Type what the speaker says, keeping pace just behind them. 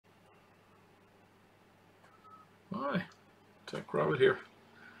Hi, Tech Rabbit here.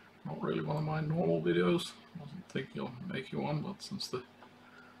 Not really one of my normal videos. Wasn't thinking of making one, but since the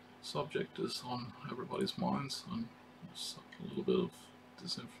subject is on everybody's minds and there's a little bit of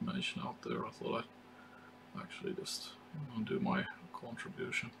disinformation out there, I thought I'd actually just do my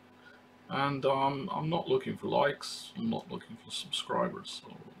contribution. And I'm not looking for likes, I'm not looking for subscribers,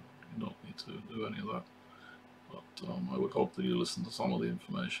 so you don't need to do any of that. But I would hope that you listen to some of the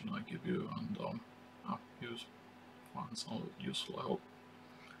information I give you and find some of it useful, I hope.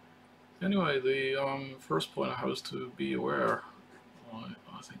 Anyway, the first point I have is to be aware. I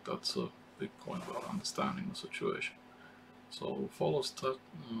think that's a big point about understanding the situation. So follow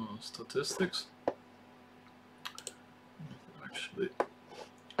statistics. Actually,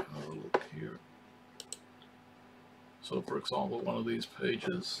 have a look here. So for example, one of these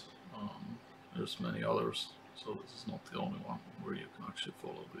pages, there's many others, so this is not the only one where you can actually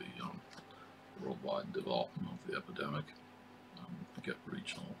follow the worldwide development of the epidemic and get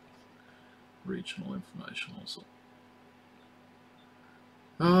regional information also.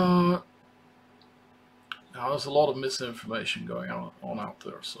 Now there's a lot of misinformation going on out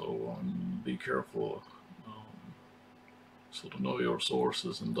there, so be careful. Sort of know your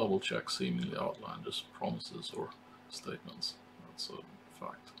sources and double check seemingly outlandish promises or statements. That's a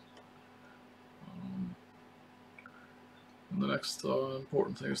fact. And the next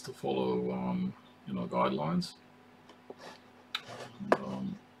important thing is to follow guidelines.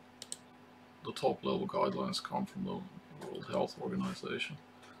 And, the top level guidelines come from the World Health Organization.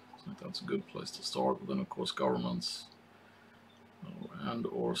 I think that's a good place to start. But then of course governments and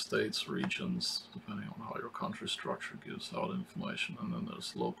or states, regions, depending on how your country structure gives out information, and then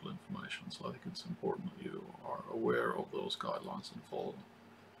there's local information. So I think it's important that you are aware of those guidelines and follow them.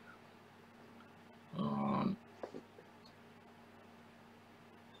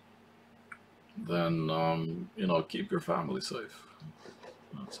 Then keep your family safe.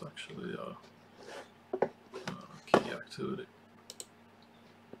 That's actually a key activity.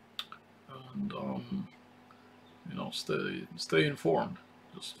 And stay informed,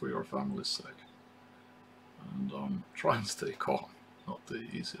 just for your family's sake. And try and stay calm. Not the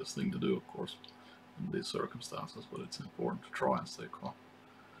easiest thing to do, of course, in these circumstances, but it's important to try and stay calm.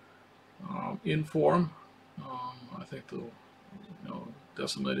 Inform. I think the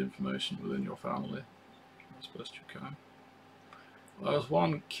disseminate information within your family as best you can. There's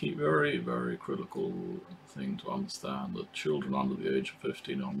one key, very, very critical thing to understand, that children under the age of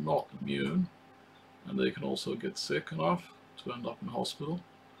 15 are not immune, and they can also get sick enough to end up in hospital.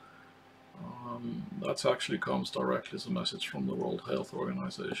 That actually comes directly as a message from the World Health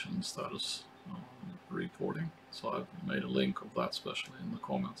Organization status reporting. So I've made a link of that, especially in the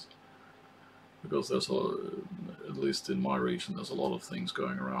comments, because there's at least in my region, there's a lot of things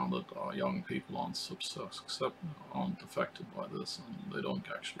going around that young people aren't affected by this, and they don't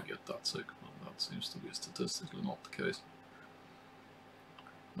actually get that sick. But that seems to be statistically not the case.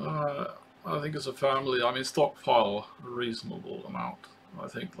 I think as a family, stockpile a reasonable amount. I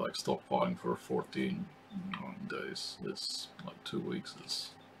think like stockpiling for 14 days, is like 2 weeks,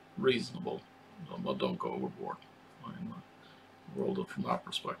 is reasonable, but don't go overboard. The world from that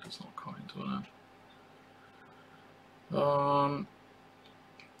perspective is not coming to an end.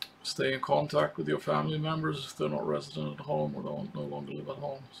 Stay in contact with your family members if they're not resident at home or don't no longer live at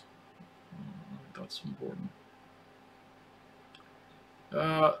home. So, I think that's important.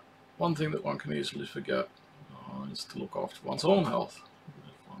 One thing that one can easily forget is to look after one's own health.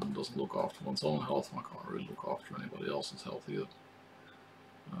 If one doesn't look after one's own health, one can't really look after anybody else's health either.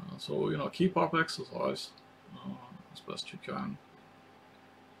 So keep up exercise as best you can.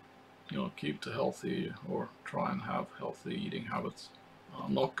 Keep to healthy, or try and have healthy eating habits.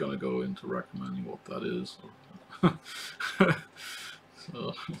 I'm not going to go into recommending what that is.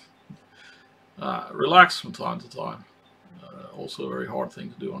 So, relax from time to time. Also a very hard thing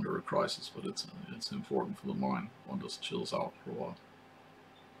to do under a crisis, but it's important for the mind. One just chills out for a while.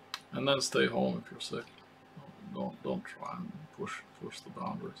 And then stay home if you're sick. Don't try and push the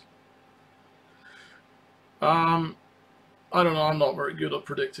boundaries. I don't know, I'm not very good at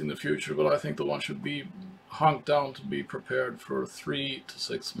predicting the future, but I think that one should be hunked down to be prepared for 3 to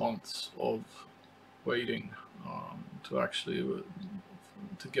 6 months of waiting to actually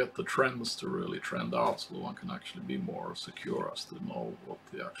to get the trends to really trend out, so that one can actually be more secure as to know what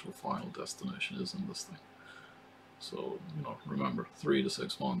the actual final destination is in this thing. So, remember, 3 to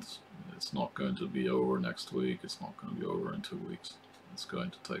 6 months. It's not going to be over next week, it's not going to be over in 2 weeks. It's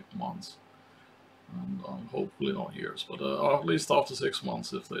going to take months. And hopefully not years, but at least after 6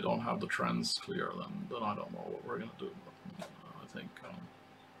 months, if they don't have the trends clear, then I don't know what we're going to do. But I think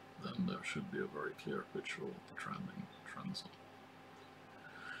then and there should be a very clear picture of what the trends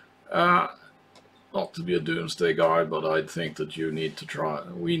are. Not to be a doomsday guy, but I think that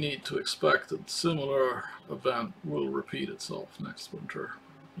we need to expect that similar event will repeat itself next winter.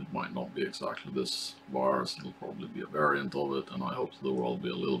 It might not be exactly this virus, it'll probably be a variant of it, and I hope the world will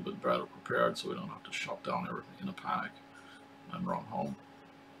be a little bit better prepared so we don't have to shut down everything in a panic and run home.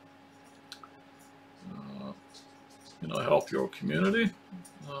 Help your community.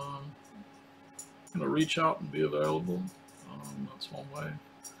 Reach out and be available. That's one way.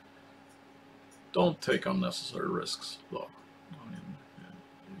 Don't take unnecessary risks, though. I mean,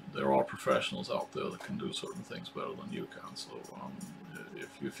 there are professionals out there that can do certain things better than you can. So, if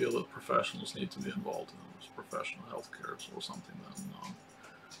you feel that professionals need to be involved in professional healthcare or something,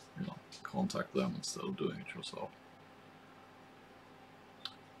 then contact them instead of doing it yourself.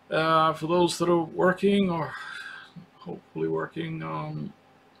 For those that are working or hopefully working,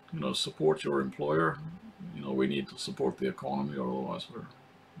 support your employer. We need to support the economy, or otherwise we're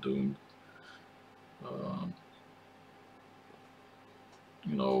doomed.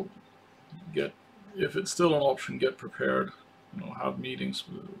 If it's still an option, get prepared. Have meetings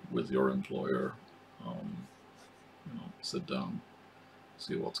with your employer. Sit down,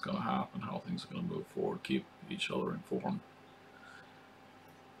 see what's going to happen, how things are going to move forward. Keep each other informed.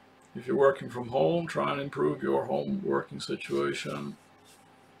 If you're working from home, try and improve your home working situation.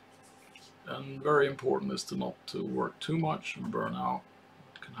 And very important is not to work too much and burn out.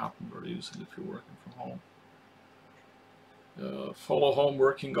 It can happen very easily if you're working from home. Follow home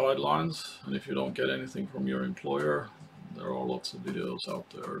working guidelines, and if you don't get anything from your employer, there are lots of videos out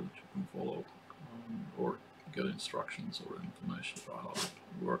there that you can follow, or get instructions or information about how it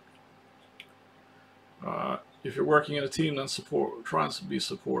works. If you're working in a team, then try and be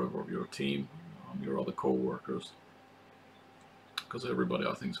supportive of your team, your other co-workers, because everybody,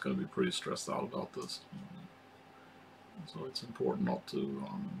 I think, is going to be pretty stressed out about this. So it's important not to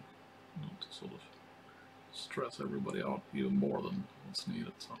sort of stress everybody out even more than what's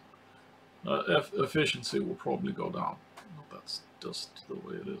needed. So efficiency will probably go down. That's just the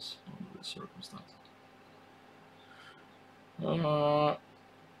way it is under these circumstances.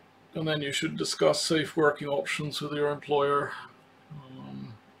 And then you should discuss safe working options with your employer.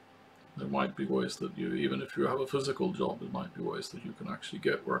 There might be ways that even if you have a physical job, there might be ways that you can actually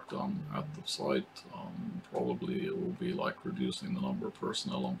get work done at the site. Probably it will be like reducing the number of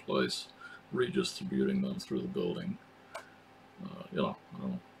personnel on place, redistributing them through the building. I don't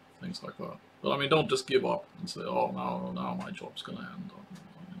know, things like that. But I mean, don't just give up and say, oh, now my job's going to end.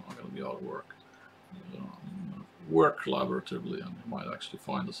 I'm going to be out of work. Work collaboratively, and you might actually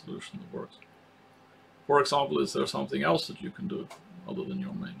find a solution that works. For example, is there something else that you can do other than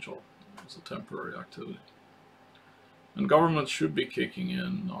your main job as a temporary activity? And governments should be kicking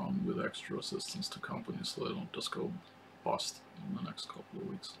in with extra assistance to companies so they don't just go bust in the next couple of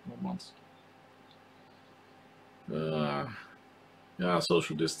weeks or months.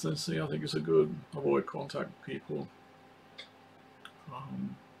 Social distancing, I think, is a good. Avoid contact with people.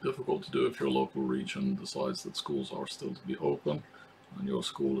 Difficult to do if your local region decides that schools are still to be open, and your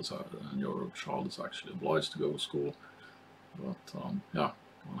your child is actually obliged to go to school. But one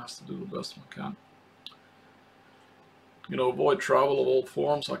has to do the best one can. Avoid travel of all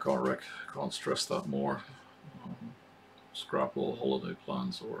forms. I can't stress that more. Scrap all holiday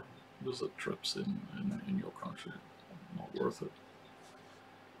plans or visit trips in your country. Not worth it.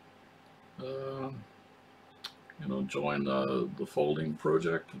 Join the folding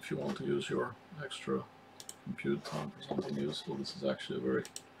project if you want to use your extra compute time for something useful. This is actually a very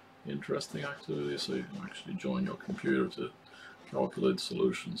interesting activity, so you can actually join your computer to calculate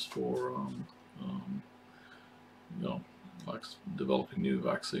solutions for like developing new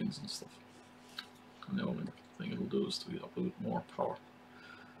vaccines and stuff. And the only thing it'll do is to get up a bit more power.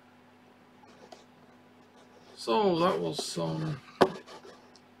 So that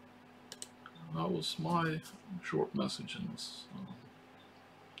was my short message in this.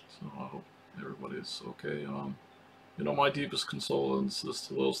 So I hope everybody is okay. My deepest condolences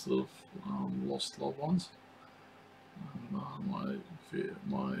to those that have lost loved ones. And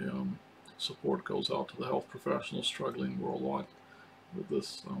my support goes out to the health professionals struggling worldwide with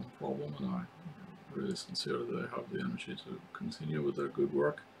this problem, and I really sincerely they have the energy to continue with their good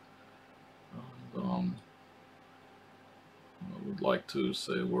work. And I would like to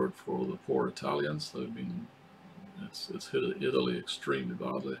say a word for the poor Italians. It's hit Italy extremely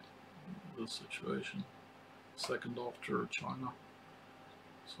badly, this situation, second after China.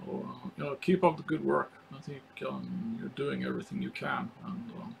 So keep up the good work. I think you're doing everything you can,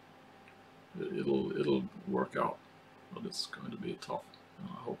 and it'll work out, but it's going to be tough.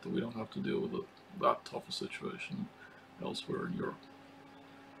 I hope that we don't have to deal with that tough a situation elsewhere in Europe.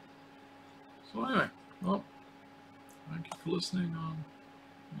 So anyway, well, thank you for listening.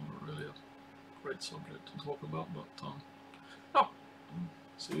 Not really a great subject to talk about, but yeah,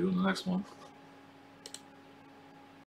 see you in the next one.